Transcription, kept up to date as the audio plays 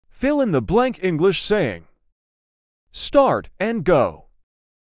Fill in the blank English saying. Start and go.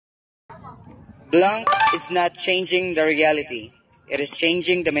 Blank is not changing the reality. It is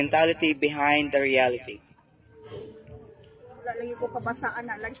changing the mentality behind the reality.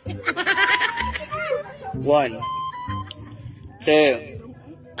 One, two,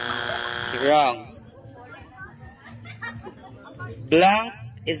 wrong. Blank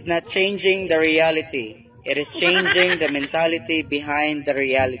is not changing the reality. It is changing the mentality behind the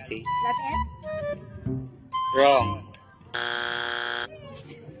reality. That is? Wrong.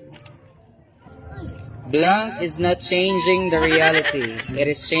 Blank is not changing the reality. It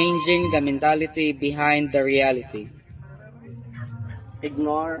is changing the mentality behind the reality.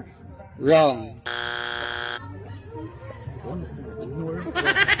 Ignore. Wrong.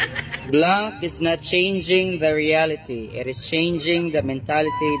 Blank is not changing the reality. It is changing the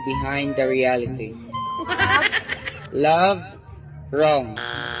mentality behind the reality. Love. Wrong.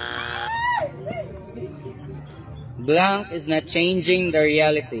 Blank is not changing the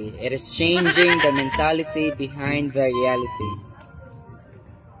reality. It is changing the mentality behind the reality.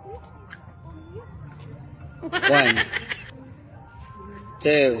 One,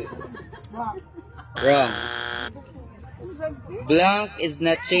 two, wrong. Blank is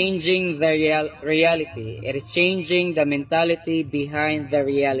not changing the reality. It is changing the mentality behind the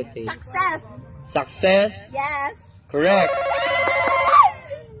reality. Success. Success? Yes. Correct.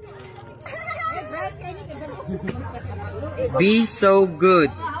 Be so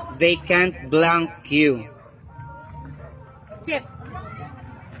good, they can't blank you. Chip.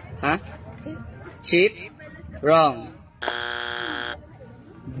 Huh? Cheap? Wrong.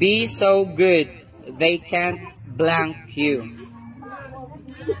 Be so good, they can't blank you.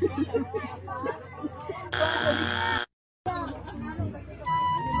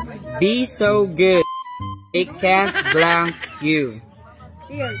 Be so good, they can't blank you.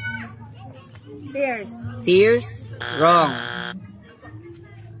 Tears. Tears. Tears? Wrong.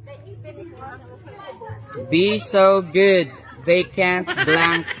 Be so good, they can't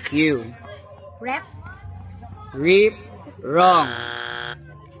blank you. Rep. Reap? Wrong.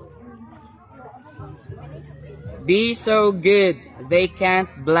 Be so good, they can't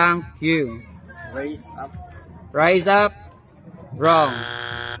blank you. Raise up. Rise up? Wrong.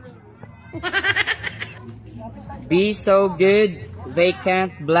 Be so good, they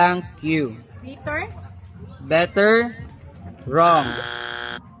can't blank you. Peter. Better? Wrong.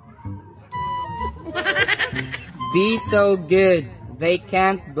 Be so good, they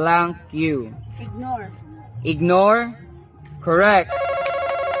can't blank you. Ignore. Ignore? Correct.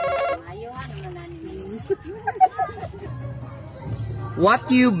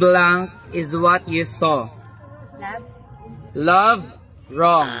 What you blank is what you saw. Love. Love?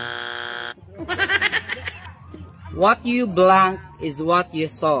 Wrong. What you blank is what you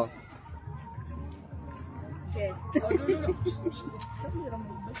saw.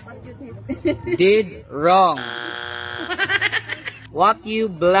 Did? Wrong. What you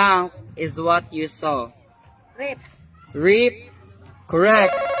blank is what you saw. Rip. Reap?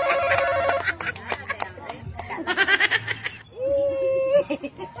 Correct.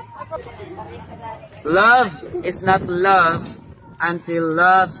 Love is not love until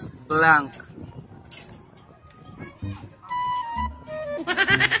love's blank.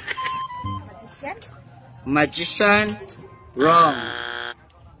 Magician. Magician? Wrong.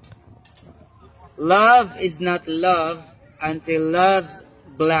 Love is not love until love's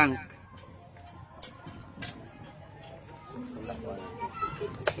blank.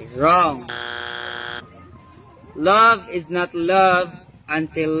 Wrong. Love is not love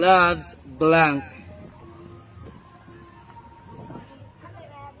until love's blank.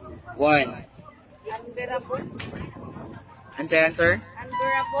 One. Unbearable. Answer?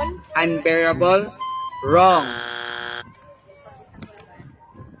 Unbearable. Unbearable? Wrong.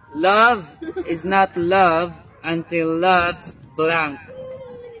 Love is not love until love's blank.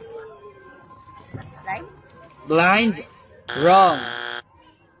 Blind. Blind? Wrong.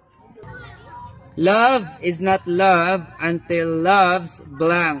 Love is not love until love's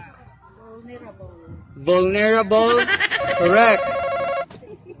blank. Vulnerable. Vulnerable? Correct.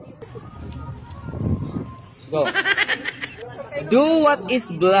 Go. Do what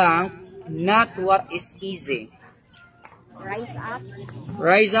is blank, not what is easy. Rise up.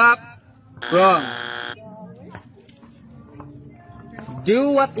 Rise up? Wrong. Do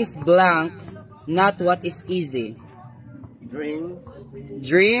what is blank, not what is easy. Dreams.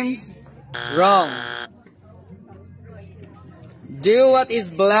 Dreams? Wrong. Do what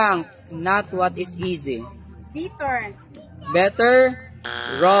is blank, not what is easy. Peter. Better?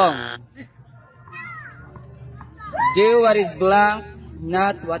 Wrong. Do what is blank,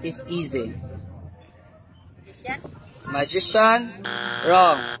 not what is easy. Yan. Magician,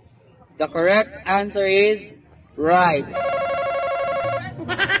 wrong. The correct answer is right.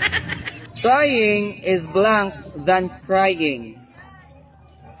 Trying is blank than crying.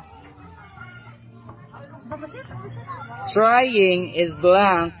 Trying is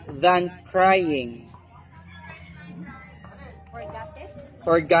blank than crying. Forgotten.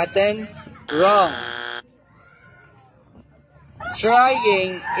 Forgotten, wrong.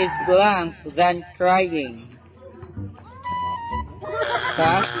 Trying is blank than crying.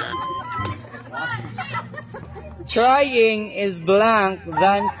 Pass. Trying is blank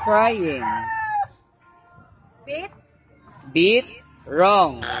than crying. Beat. Beat,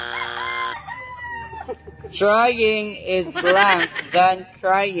 wrong. Trying is blank than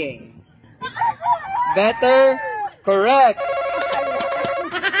crying. Better, correct.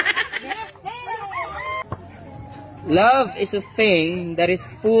 Love is a thing that is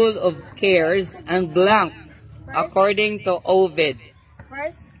full of cares and blank, according to Ovid.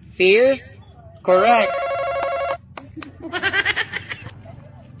 First. Fierce, correct.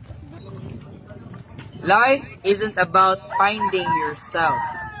 Life isn't about finding yourself.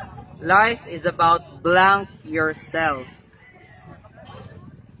 Life is about blank yourself.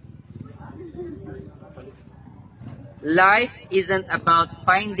 Life isn't about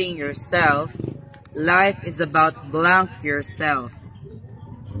finding yourself. Life is about blank yourself.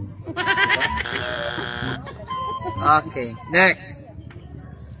 Okay, next.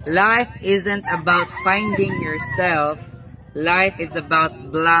 Life isn't about finding yourself. Life is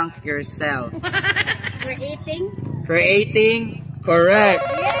about blank yourself. Creating. Creating, correct.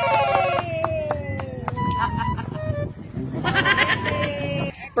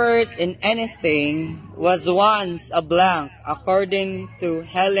 Expert in anything was once a blank, according to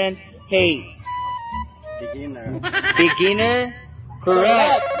Helen Hayes. Beginner. Beginner,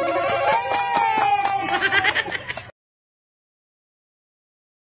 correct.